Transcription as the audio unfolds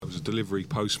a delivery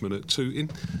postman at Tooting,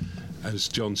 as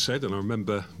John said, and I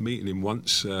remember meeting him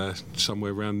once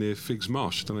somewhere around near Figs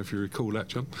Marsh. I don't know if you recall that,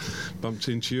 John. Bumped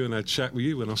into you and had a chat with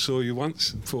you when I saw you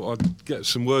once. Thought I'd get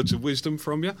some words of wisdom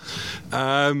from you.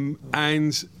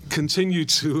 And continued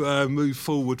to move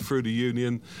forward through the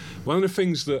union. One of the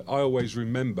things that I always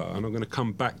remember, and I'm going to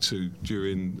come back to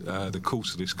during the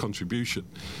course of this contribution,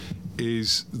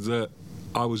 is that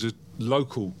I was a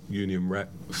local union rep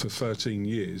for 13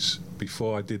 years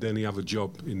before I did any other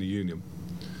job in the union.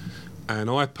 And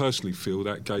I personally feel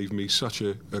that gave me such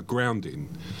a grounding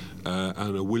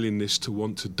and a willingness to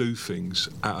want to do things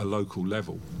at a local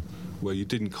level, where you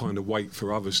didn't kind of wait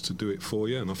for others to do it for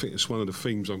you. And I think it's one of the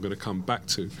themes I'm going to come back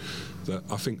to, that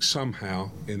I think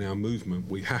somehow in our movement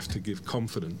we have to give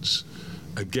confidence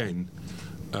again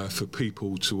for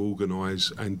people to organise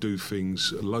and do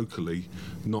things locally,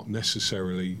 not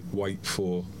necessarily wait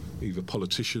for either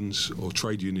politicians or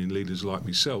trade union leaders like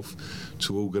myself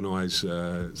to organise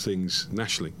things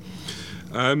nationally.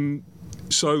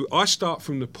 So I start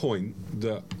from the point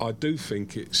that I do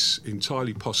think it's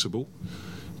entirely possible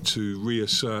to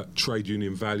reassert trade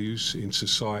union values in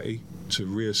society, to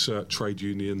reassert trade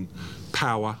union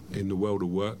power in the world of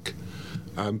work.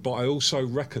 But I also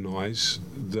recognise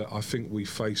that I think we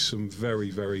face some very,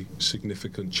 very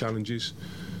significant challenges.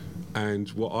 And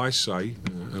what I say,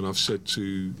 and I've said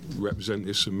to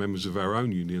representatives and members of our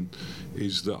own union,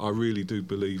 is that I really do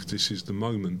believe this is the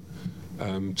moment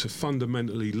to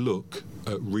fundamentally look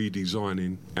at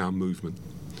redesigning our movement.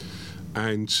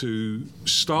 And to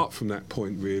start from that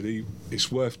point, really,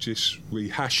 it's worth just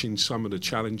rehashing some of the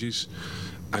challenges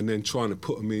and then trying to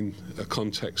put them in a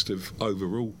context of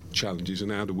overall challenges and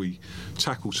how do we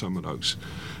tackle some of those.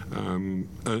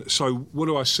 So what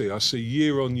do I see? I see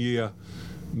year-on-year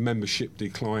membership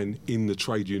decline in the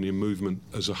trade union movement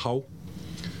as a whole.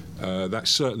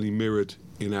 That's certainly mirrored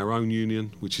in our own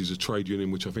union, which is a trade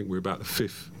union which I think we're about the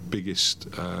fifth biggest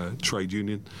trade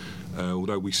union,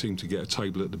 although we seem to get a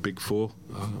table at the Big Four.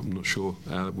 I'm not sure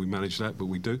how we manage that, but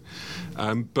we do.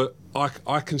 But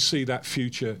I can see that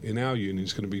future in our union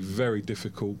is going to be very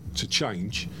difficult to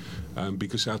change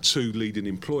because our two leading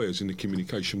employers in the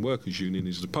Communication Workers Union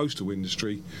is the postal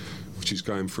industry, which is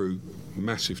going through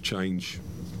massive change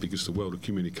because the world of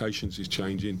communications is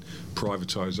changing,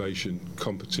 privatisation,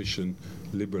 competition,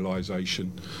 liberalisation.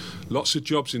 Lots of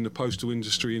jobs in the postal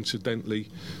industry, incidentally,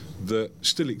 that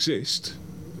still exist,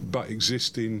 but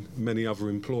exist in many other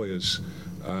employers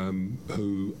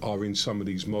who are in some of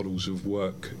these models of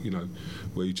work, you know,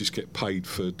 where you just get paid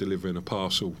for delivering a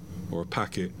parcel or a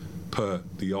packet per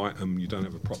the item. You don't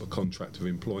have a proper contract of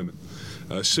employment.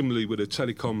 Similarly with the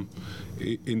telecom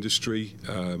industry,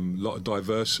 a lot of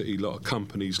diversity, a lot of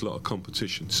companies, a lot of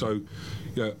competition. So,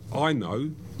 you know, I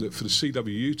know that for the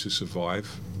CWU to survive,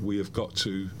 we have got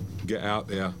to get out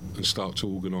there and start to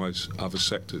organise other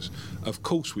sectors. Of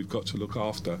course, we've got to look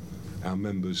after our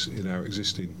members in our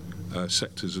existing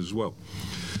sectors as well.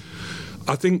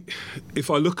 I think if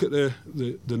I look at the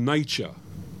nature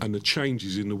and the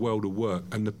changes in the world of work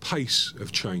and the pace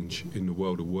of change in the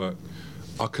world of work,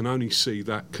 I can only see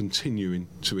that continuing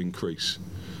to increase.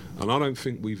 And I don't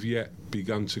think we've yet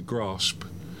begun to grasp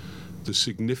the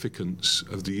significance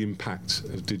of the impact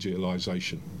of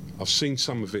digitalisation. I've seen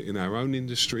some of it in our own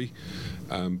industry,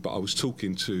 but I was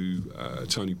talking to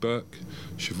Tony Burke,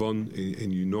 Siobhan in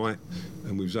Unite,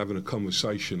 and we was having a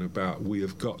conversation about we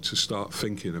have got to start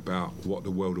thinking about what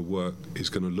the world of work is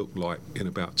going to look like in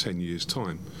about 10 years'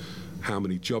 time. How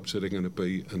many jobs are there going to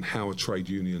be, and how are trade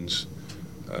unions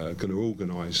going to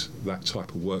organise that type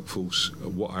of workforce,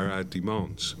 what are our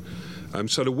demands?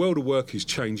 So the world of work is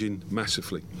changing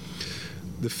massively.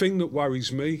 The thing that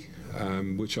worries me,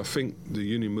 which I think the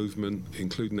union movement,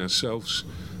 including ourselves,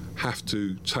 have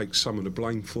to take some of the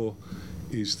blame for,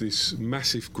 is this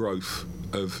massive growth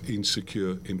of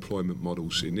insecure employment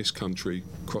models in this country,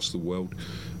 across the world,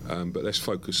 but let's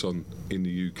focus on in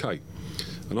the UK.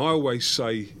 And I always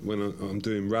say, when I'm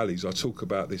doing rallies, I talk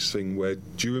about this thing where,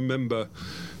 do you remember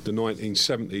the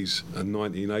 1970s and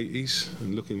 1980s?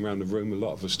 And looking around the room, a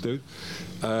lot of us do.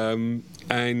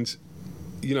 And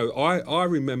you know, I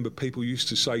remember people used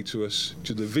to say to us,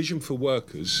 the vision for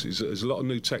workers is that there's a lot of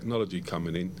new technology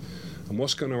coming in, and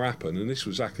what's going to happen, and this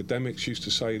was academics used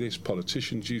to say this,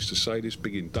 politicians used to say this,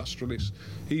 big industrialists,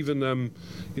 even,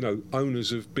 you know,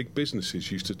 owners of big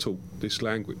businesses used to talk this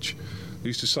language. They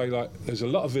used to say, like, there's a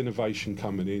lot of innovation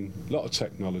coming in, a lot of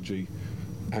technology,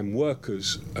 and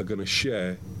workers are going to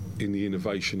share in the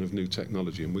innovation of new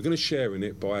technology, and we're going to share in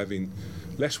it by having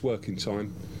less working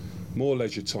time, more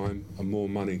leisure time and more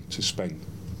money to spend.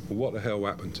 Well, what the hell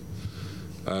happened?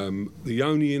 The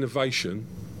only innovation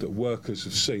that workers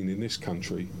have seen in this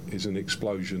country is an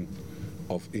explosion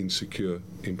of insecure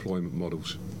employment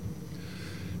models.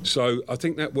 So I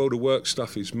think that world of work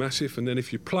stuff is massive, and then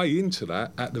if you play into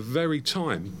that at the very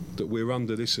time that we're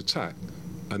under this attack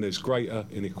and there's greater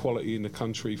inequality in the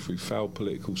country through failed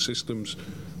political systems,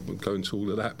 I won't go into all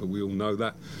of that, but we all know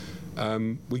that,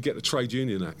 we get the Trade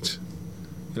Union Act.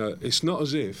 You know, it's not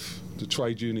as if the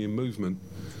trade union movement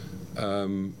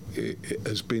it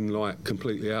has been like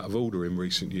completely out of order in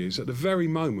recent years. At the very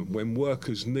moment when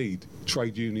workers need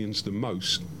trade unions the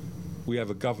most, we have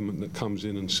a government that comes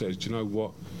in and says, do you know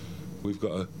what, we've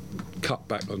got to cut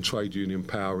back on trade union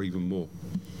power even more.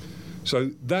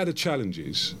 So they're the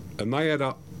challenges, and they add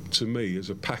up to me as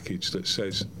a package that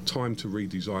says time to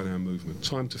redesign our movement,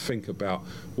 time to think about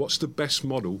what's the best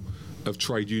model of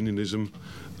trade unionism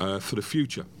for the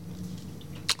future.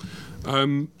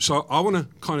 So I want to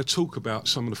kind of talk about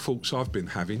some of the thoughts I've been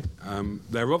having.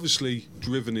 They're obviously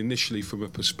driven initially from a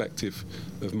perspective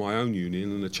of my own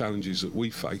union and the challenges that we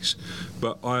face,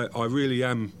 but I really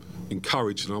am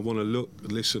encouraged, and I want to look,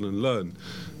 listen and learn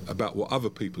about what other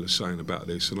people are saying about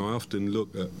this. And I often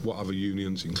look at what other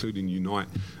unions, including Unite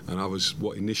and others,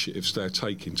 what initiatives they're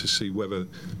taking to see whether,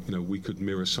 you know, we could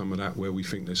mirror some of that where we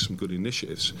think there's some good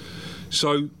initiatives.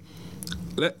 So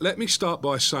let me start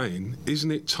by saying,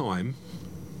 isn't it time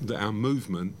that our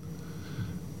movement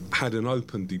had an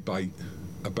open debate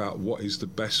about what is the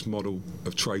best model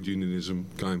of trade unionism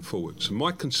going forward? So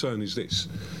my concern is this,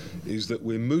 is that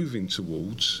we're moving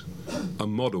towards a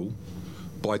model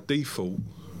by default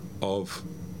of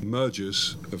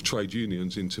mergers of trade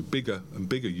unions into bigger and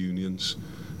bigger unions,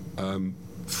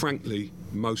 frankly,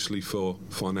 mostly for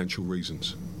financial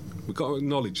reasons. We've got to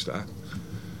acknowledge that.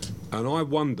 And I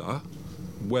wonder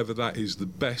whether that is the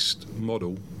best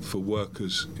model for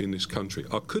workers in this country.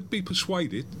 I could be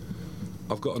persuaded.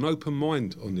 I've got an open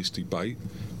mind on this debate,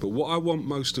 but what I want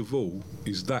most of all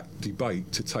is that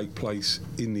debate to take place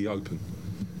in the open,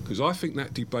 because I think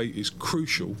that debate is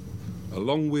crucial,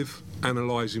 along with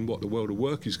analysing what the world of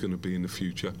work is going to be in the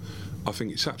future. I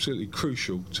think it's absolutely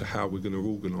crucial to how we're going to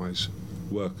organise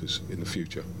workers in the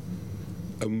future.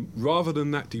 And rather than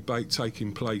that debate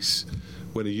taking place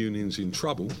when a union's in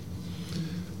trouble,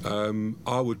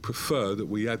 I would prefer that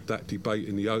we had that debate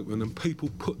in the open and people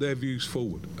put their views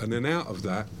forward. And then out of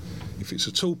that, if it's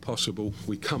at all possible,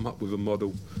 we come up with a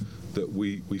model that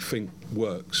we think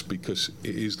works, because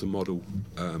it is the model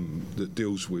that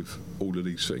deals with all of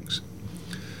these things.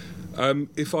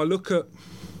 If I look at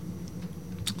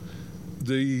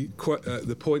the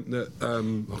point that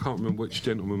I can't remember which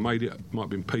gentleman made it, might have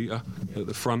been Peter at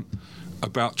the front,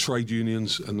 about trade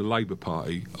unions and the Labour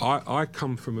Party, I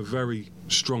come from a very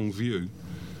strong view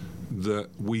that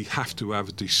we have to have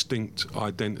a distinct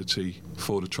identity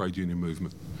for the trade union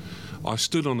movement. I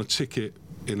stood on a ticket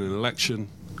in an election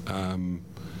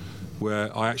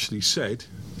where I actually said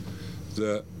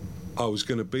that I was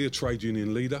going to be a trade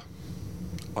union leader,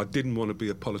 I didn't want to be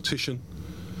a politician,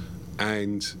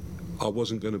 and I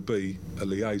wasn't going to be a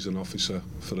liaison officer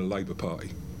for the Labour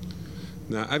Party.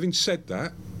 Now, having said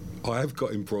that, I have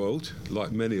got embroiled,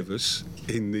 like many of us,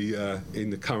 in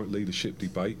the current leadership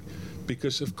debate,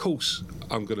 because of course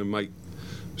I'm going to make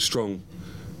strong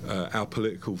our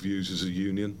political views as a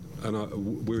union,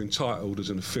 and we're entitled as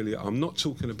an affiliate. I'm not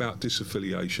talking about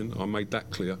disaffiliation. I made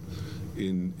that clear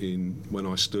in when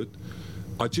I stood.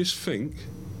 I just think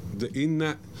that in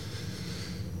that,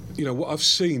 you know, what I've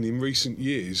seen in recent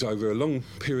years over a long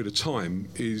period of time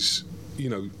is, you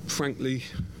know, frankly,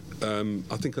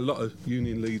 I think a lot of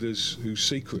union leaders who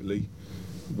secretly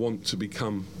want to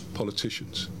become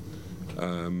politicians.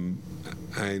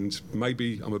 And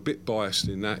maybe I'm a bit biased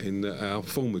in that our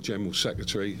former General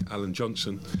Secretary, Alan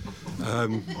Johnson,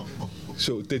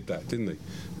 sort of did that, didn't he?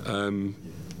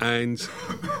 And,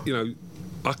 you know,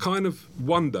 I kind of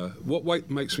wonder, what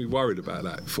makes me worried about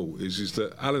that thought is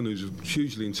that Alan, who's a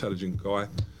hugely intelligent guy,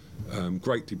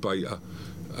 great debater,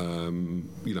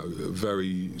 you know, a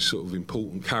very sort of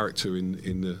important character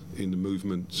in the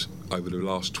movement over the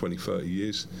last 20, 30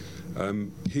 years.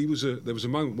 There was a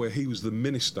moment where he was the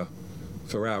minister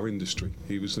for our industry.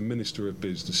 He was the Minister of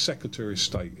Biz, the Secretary of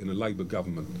State in a Labour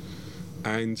government.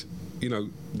 And, you know,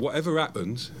 whatever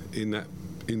happened in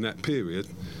that period,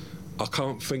 I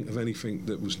can't think of anything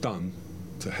that was done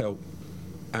to help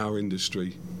our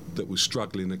industry that was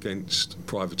struggling against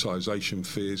privatisation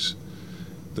fears,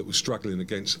 that was struggling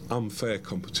against unfair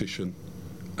competition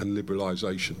and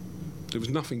liberalisation. There was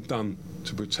nothing done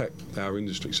to protect our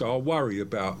industry. So I worry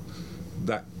about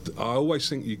that. I always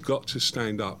think you've got to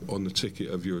stand up on the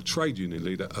ticket of you're a trade union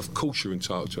leader. Of course you're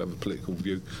entitled to have a political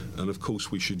view, and of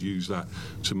course we should use that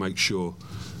to make sure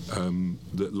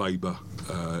that Labour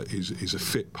is a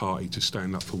fit party to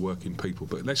stand up for working people.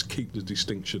 But let's keep the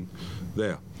distinction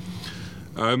there.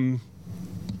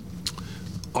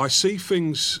 I see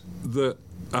things that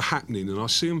are happening, and I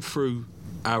see them through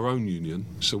our own union.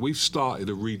 So we've started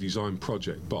a redesign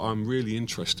project, but I'm really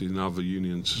interested in other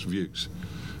unions' views.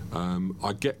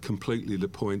 I get completely the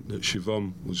point that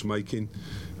Siobhan was making.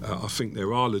 I think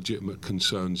there are legitimate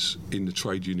concerns in the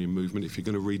trade union movement, if you're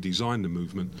going to redesign the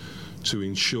movement, to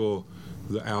ensure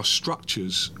that our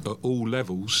structures at all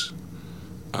levels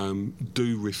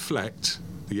do reflect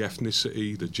the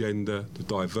ethnicity, the gender, the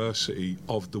diversity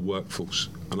of the workforce.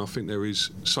 And I think there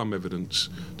is some evidence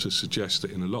to suggest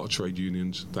that in a lot of trade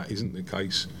unions that isn't the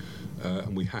case,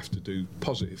 and we have to do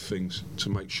positive things to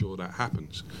make sure that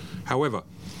happens. However,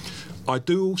 I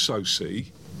do also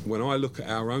see, when I look at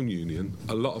our own union,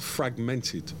 a lot of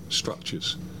fragmented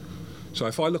structures. So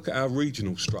if I look at our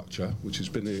regional structure, which has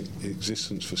been in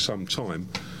existence for some time,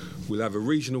 we'll have a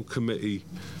regional committee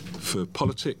for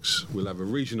politics, we'll have a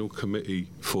regional committee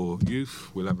for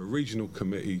youth, we'll have a regional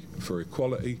committee for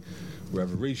equality, we'll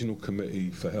have a regional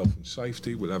committee for health and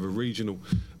safety, we'll have a regional...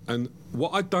 And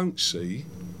what I don't see,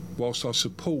 whilst I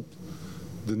support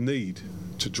the need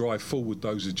to drive forward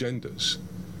those agendas,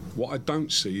 what I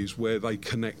don't see is where they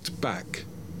connect back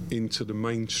into the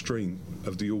mainstream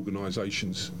of the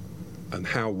organisations and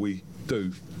how we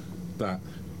do that,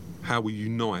 how we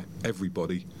unite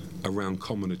everybody around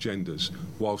common agendas,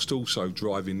 whilst also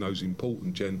driving those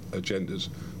important agendas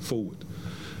forward.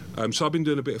 So I've been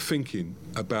doing a bit of thinking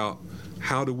about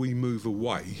how do we move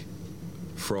away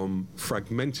from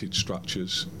fragmented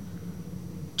structures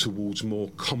towards more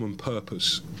common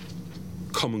purpose,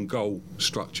 common goal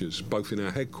structures, both in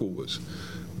our headquarters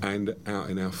and out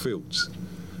in our fields.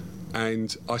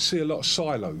 And I see a lot of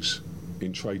silos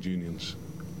in trade unions.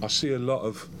 I see a lot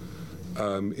of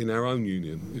in our own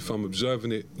union. If I'm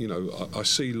observing it, you know, I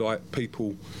see like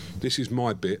people, this is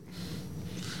my bit,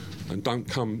 and don't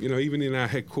come, you know, even in our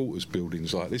headquarters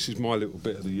buildings, like this is my little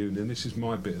bit of the union, this is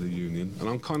my bit of the union, and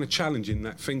I'm kind of challenging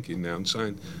that thinking now and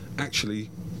saying, actually,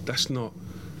 that's not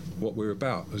what we're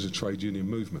about as a trade union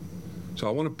movement. So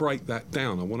I want to break that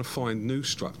down. I want to find new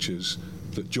structures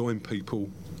that join people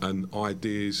and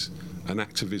ideas and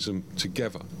activism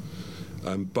together.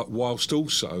 But whilst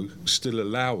also still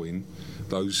allowing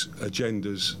those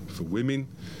agendas for women,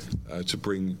 to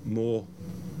bring more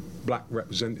black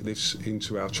representatives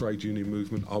into our trade union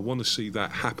movement. I want to see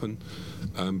that happen,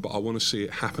 but I want to see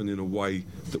it happen in a way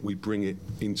that we bring it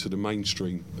into the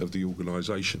mainstream of the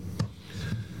organisation.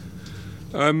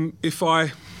 If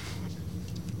I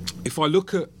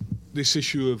look at this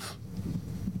issue of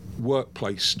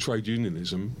workplace trade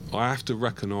unionism, I have to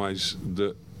recognise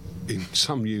that in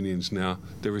some unions now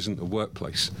there isn't a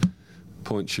workplace.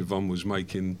 Point Siobhan was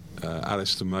making,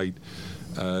 Alistair made,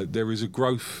 there is a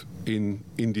growth in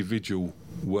individual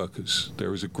workers.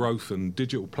 There is a growth, and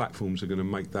digital platforms are going to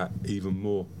make that even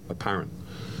more apparent.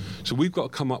 So we've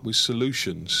got to come up with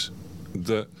solutions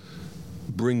that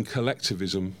bring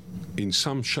collectivism in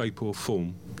some shape or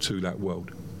form to that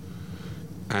world.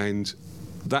 And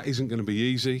that isn't going to be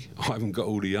easy. I haven't got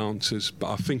all the answers,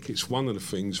 but I think it's one of the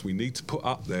things we need to put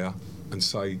up there and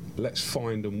say, let's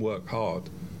find and work hard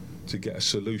to get a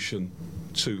solution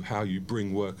to how you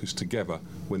bring workers together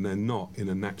when they're not in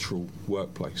a natural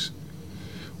workplace.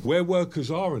 Where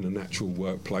workers are in a natural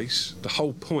workplace, the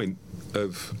whole point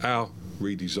of our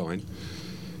redesign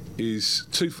is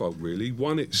twofold, really.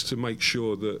 One, it's to make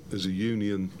sure that as a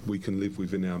union we can live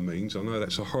within our means. I know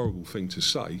that's a horrible thing to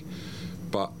say,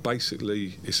 but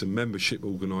basically it's a membership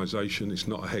organisation, it's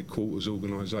not a headquarters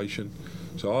organisation.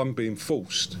 So I'm being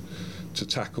forced to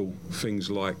tackle things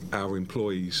like our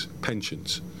employees'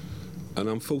 pensions. And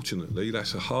unfortunately,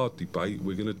 that's a hard debate.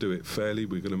 We're going to do it fairly.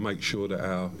 We're going to make sure that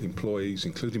our employees,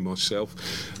 including myself,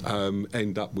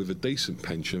 end up with a decent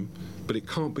pension. But it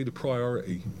can't be the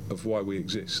priority of why we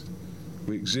exist.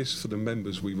 We exist for the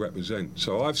members we represent.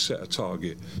 So I've set a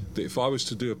target that if I was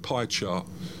to do a pie chart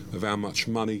of how much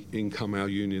money, income our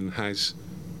union has,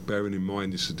 bearing in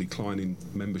mind it's a declining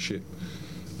membership,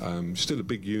 still a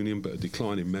big union, but a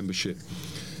declining membership.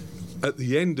 At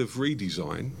the end of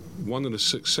redesign, one of the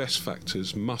success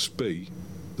factors must be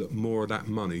that more of that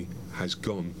money has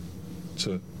gone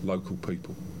to local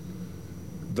people.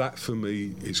 That for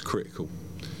me is critical.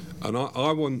 And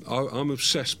I'm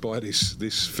obsessed by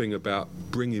this thing about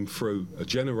bringing through a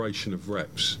generation of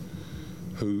reps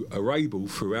who are able,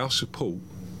 through our support,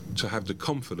 to have the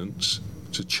confidence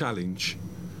to challenge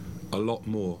a lot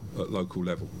more at local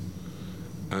level.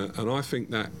 And I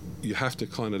think that you have to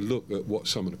kind of look at what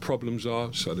some of the problems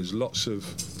are. So there's lots of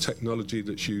technology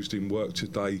that's used in work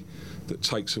today that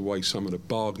takes away some of the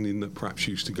bargaining that perhaps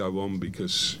used to go on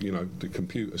because, the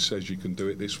computer says you can do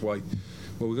it this way.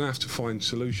 Well, we're going to have to find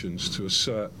solutions to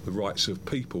assert the rights of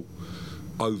people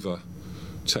over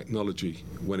technology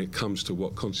when it comes to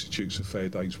what constitutes a fair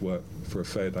day's work for a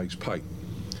fair day's pay.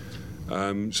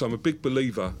 So I'm a big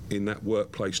believer in that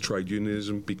workplace trade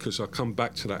unionism because I come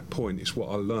back to that point. It's what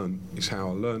I learned. It's how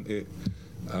I learned it.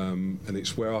 And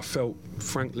it's where I felt,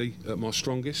 frankly, at my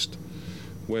strongest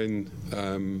when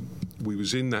we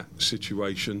was in that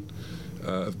situation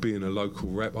of being a local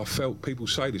rep. I felt people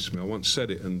say this to me. I once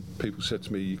said it and people said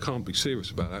to me, you can't be serious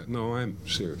about that. No, I am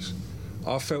serious.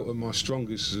 I felt at my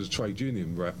strongest as a trade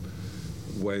union rep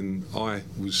when I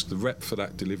was the rep for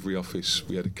that delivery office.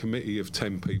 We had a committee of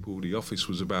 10 people. The office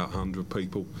was about 100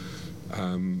 people.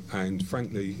 And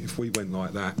frankly, if we went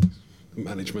like that,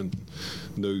 management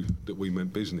knew that we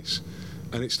meant business.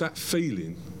 And it's that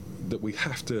feeling that we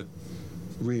have to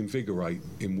reinvigorate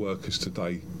in workers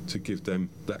today to give them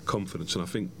that confidence. And I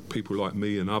think people like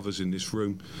me and others in this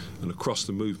room and across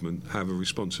the movement have a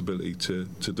responsibility to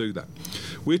do that.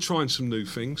 We're trying some new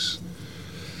things.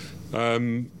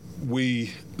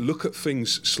 We look at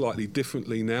things slightly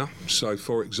differently now. So,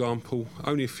 for example,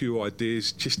 only a few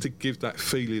ideas just to give that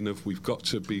feeling of we've got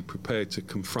to be prepared to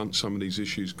confront some of these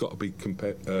issues, got to be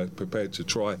prepared to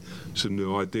try some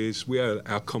new ideas. We had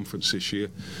our conference this year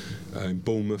in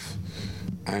Bournemouth,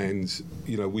 and,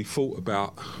 we thought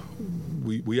about,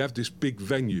 we have this big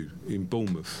venue in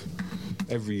Bournemouth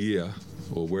every year,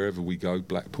 or wherever we go,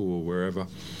 Blackpool or wherever,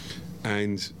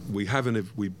 and we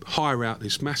hire out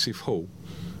this massive hall,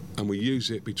 and we use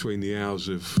it between the hours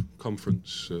of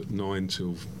conference at 9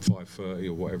 till 5:30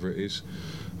 or whatever it is.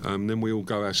 Then we all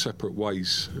go our separate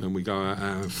ways and we go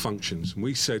our functions. And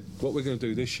we said what we're going to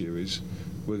do this year is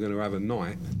we're going to have a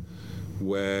night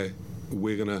where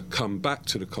we're going to come back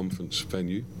to the conference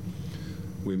venue.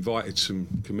 We invited some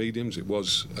comedians. It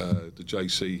was the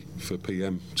JC for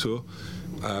PM tour.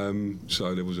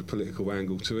 So there was a political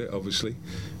angle to it, obviously,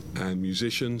 and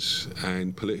musicians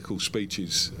and political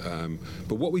speeches.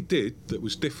 But what we did that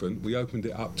was different, we opened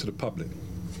it up to the public.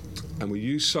 And we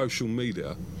used social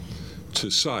media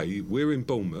to say, we're in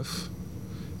Bournemouth.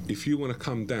 If you want to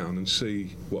come down and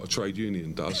see what a trade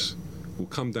union does, we'll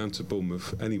come down to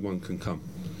Bournemouth. Anyone can come.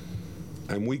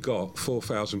 And we got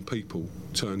 4,000 people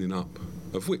turning up,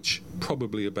 of which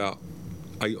probably about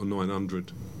 800 or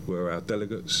 900 were our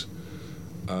delegates.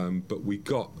 But we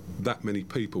got that many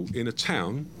people in a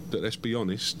town that, let's be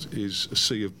honest, is a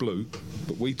sea of blue,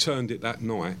 but we turned it that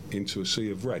night into a sea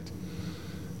of red.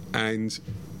 And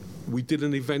we did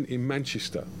an event in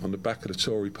Manchester on the back of the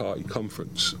Tory Party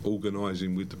conference,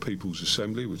 organising with the People's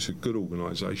Assembly, which is a good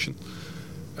organisation.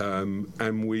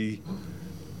 And we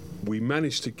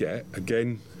managed to get,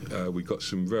 again, we got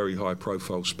some very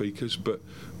high-profile speakers, but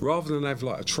rather than have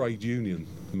like a trade union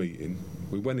meeting,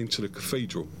 we went into the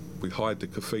cathedral. We hired the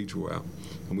cathedral out,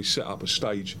 and we set up a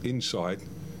stage inside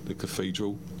the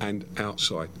cathedral and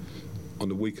outside on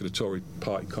the week of the Tory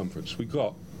Party conference. We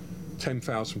got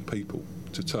 10,000 people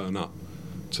to turn up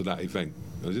to that event.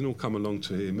 They didn't all come along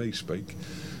to hear me speak.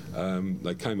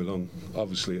 They came along,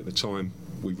 obviously, at the time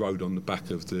we rode on the back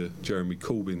of the Jeremy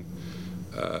Corbyn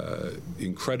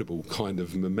incredible kind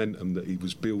of momentum that he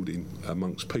was building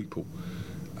amongst people.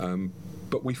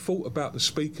 But we thought about the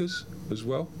speakers as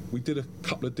well. We did a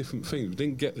couple of different things. We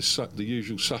didn't get the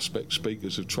usual suspect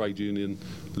speakers of trade union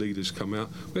leaders come out.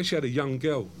 We actually had a young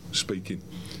girl speaking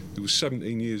who was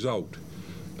 17 years old,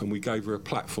 and we gave her a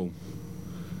platform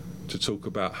to talk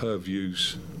about her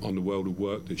views on the world of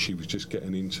work that she was just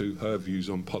getting into, her views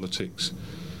on politics,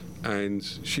 and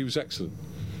she was excellent.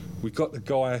 We got the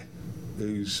guy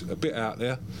who's a bit out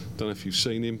there, don't know if you've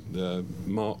seen him,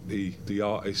 Mark, the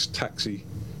artist, taxi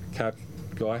cab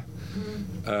guy,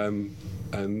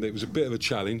 and it was a bit of a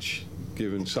challenge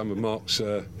given some of Mark's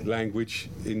language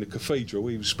in the cathedral.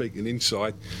 He was speaking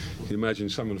inside. You can imagine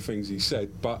some of the things he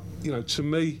said, but to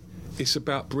me it's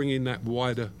about bringing that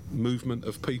wider movement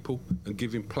of people and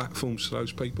giving platforms to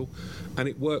those people, and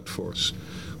it worked for us.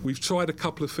 We've tried a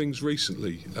couple of things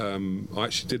recently. I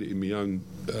actually did it in my own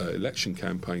election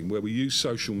campaign, where we used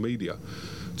social media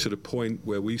to the point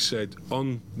where we said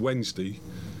on Wednesday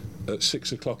at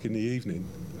 6 o'clock in the evening,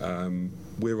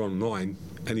 we're online,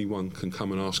 anyone can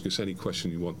come and ask us any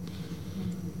question you want.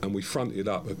 And we fronted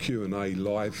up a Q&A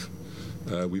live.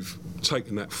 We've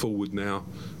taken that forward now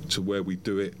to where we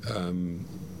do it on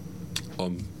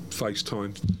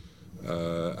FaceTime,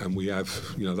 and we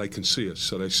have, they can see us,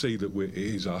 so they see that it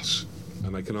is us,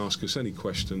 and they can ask us any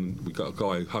question. We've got a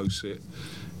guy who hosts it.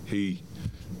 He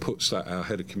puts that, our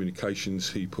head of communications,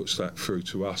 he puts that through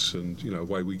to us, and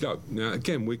away we go. Now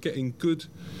again, we're getting good.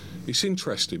 It's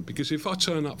interesting because if I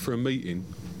turn up for a meeting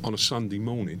on a Sunday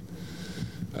morning,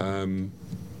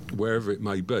 wherever it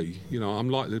may be, I'm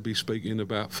likely to be speaking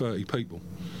about 30 people.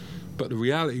 But the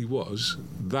reality was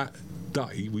that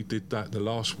day we did that, the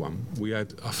last one, we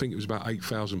had, I think it was about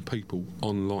 8,000 people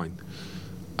online,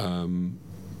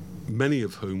 many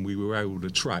of whom we were able to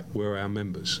track were our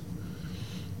members.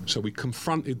 So we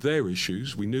confronted their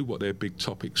issues, we knew what their big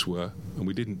topics were, and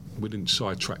we didn't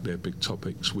sidetrack their big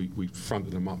topics, we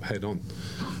fronted them up head on.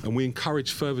 And we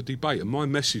encouraged further debate, and my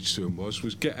message to them was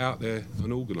get out there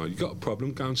and organise. You've got a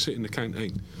problem, go and sit in the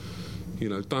canteen.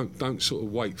 Don't sort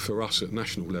of wait for us at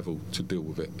national level to deal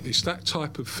with it. It's that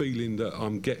type of feeling that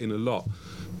I'm getting a lot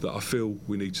that I feel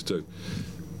we need to do.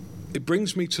 It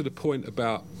brings me to the point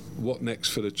about what next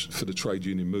for the trade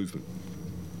union movement.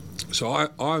 So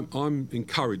I'm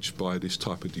encouraged by this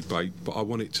type of debate, but I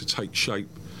want it to take shape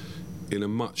in a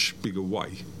much bigger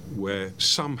way, where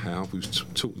somehow, we were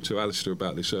talking to Alistair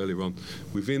about this earlier on,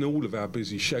 within all of our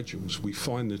busy schedules, we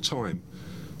find the time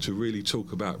to really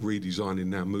talk about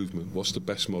redesigning our movement. What's the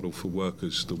best model for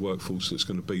workers, the workforce that's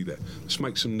going to be there? Let's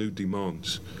make some new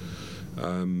demands.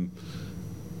 And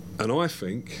I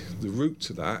think the route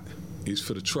to that is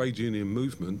for the trade union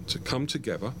movement to come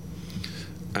together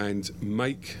and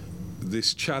make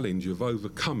this challenge of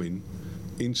overcoming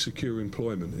insecure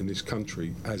employment in this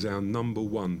country as our number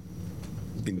one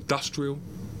industrial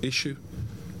issue,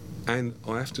 and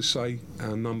I have to say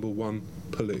our number one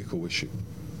political issue.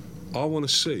 I want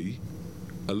to see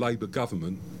a Labour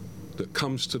government that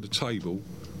comes to the table.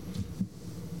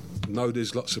 No,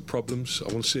 there's lots of problems.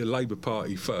 I want to see a Labour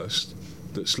Party first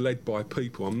that's led by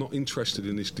people. I'm not interested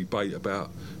in this debate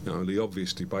about, the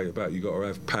obvious debate about you've got to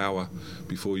have power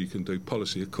before you can do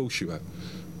policy. Of course you have.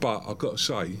 But I've got to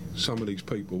say, some of these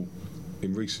people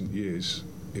in recent years,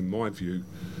 in my view,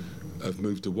 have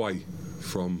moved away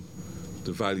from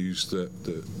the values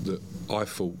that I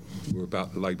thought were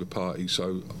about the Labour Party.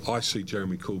 So I see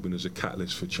Jeremy Corbyn as a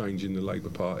catalyst for changing the Labour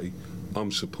Party.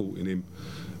 I'm supporting him.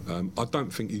 I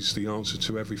don't think he's the answer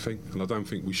to everything, and I don't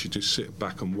think we should just sit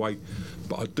back and wait.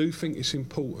 But I do think it's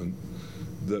important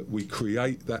that we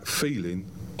create that feeling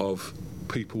of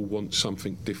people want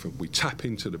something different. We tap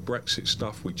into the Brexit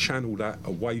stuff, we channel that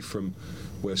away from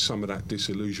where some of that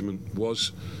disillusionment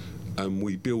was, and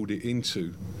we build it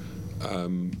into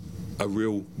a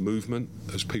real movement,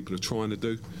 as people are trying to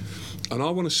do. And I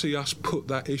want to see us put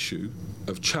that issue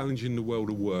of challenging the world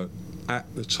of work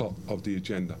at the top of the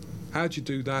agenda. How do you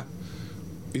do that?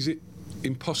 Is it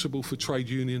impossible for trade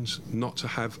unions not to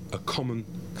have a common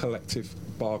collective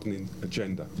bargaining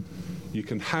agenda? You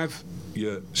can have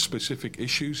your specific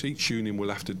issues. Each union will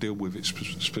have to deal with its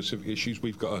specific issues.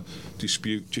 We've got a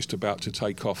dispute just about to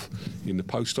take off in the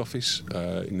post office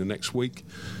in the next week.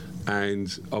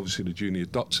 And obviously the junior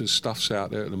doctors stuff's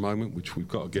out there at the moment, which we've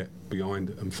got to get behind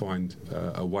and find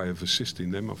a way of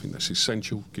assisting them. I think that's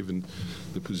essential given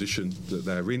the position that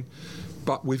they're in.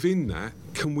 But within that,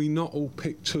 can we not all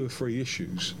pick 2 or 3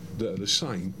 issues that are the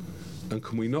same, and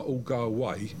can we not all go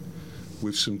away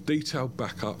with some detailed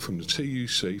backup from the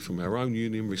TUC, from our own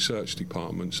union research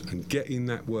departments, and get in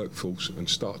that workforce and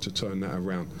start to turn that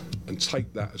around and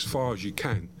take that as far as you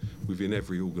can within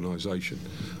every organisation.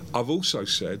 I've also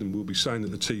said, and we'll be saying at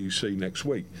the TUC next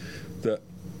week, that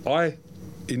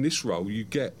in this role, you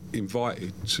get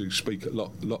invited to speak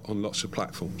on lots of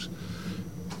platforms.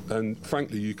 And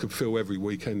frankly, you could fill every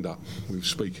weekend up with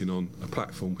speaking on a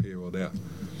platform here or there.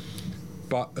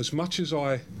 But as much as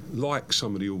I like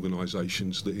some of the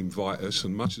organisations that invite us,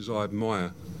 and much as I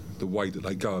admire the way that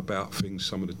they go about things,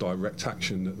 some of the direct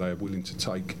action that they are willing to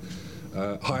take,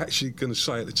 I'm actually going to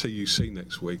say at the TUC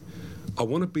next week, I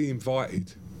want to be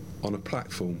invited on a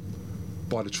platform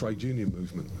by the trade union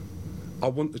movement. I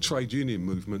want the trade union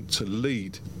movement to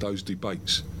lead those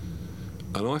debates.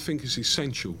 And I think it's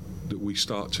essential that we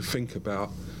start to think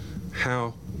about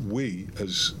how we,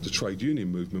 as the trade union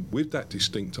movement, with that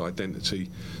distinct identity,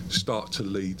 start to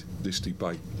lead this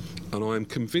debate. And I am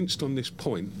convinced on this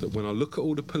point that when I look at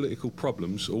all the political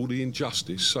problems, all the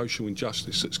injustice, social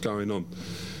injustice that's going on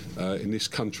in this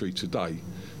country today,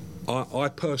 I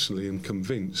personally am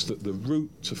convinced that the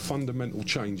route to fundamental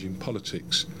change in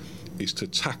politics is to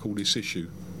tackle this issue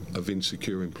of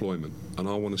insecure employment. And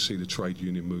I want to see the trade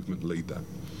union movement lead that.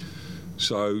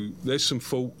 So there's some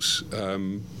thoughts. I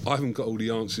haven't got all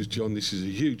the answers, John. This is a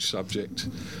huge subject.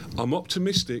 I'm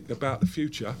optimistic about the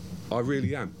future. I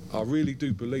really am. I really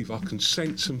do believe, I can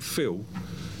sense and feel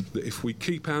that if we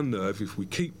keep our nerve, if we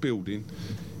keep building,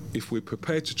 if we're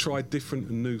prepared to try different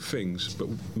and new things, but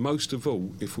most of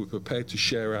all, if we're prepared to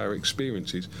share our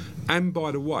experiences, and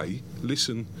by the way,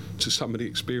 listen to some of the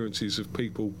experiences of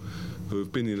people who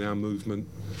have been in our movement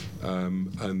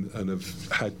and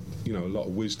have had, you know, a lot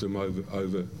of wisdom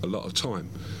over a lot of time.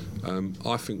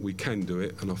 I think we can do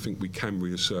it, and I think we can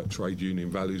reassert trade union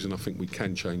values, and I think we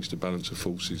can change the balance of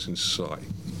forces in society.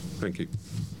 Thank you.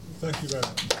 Thank you very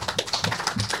much.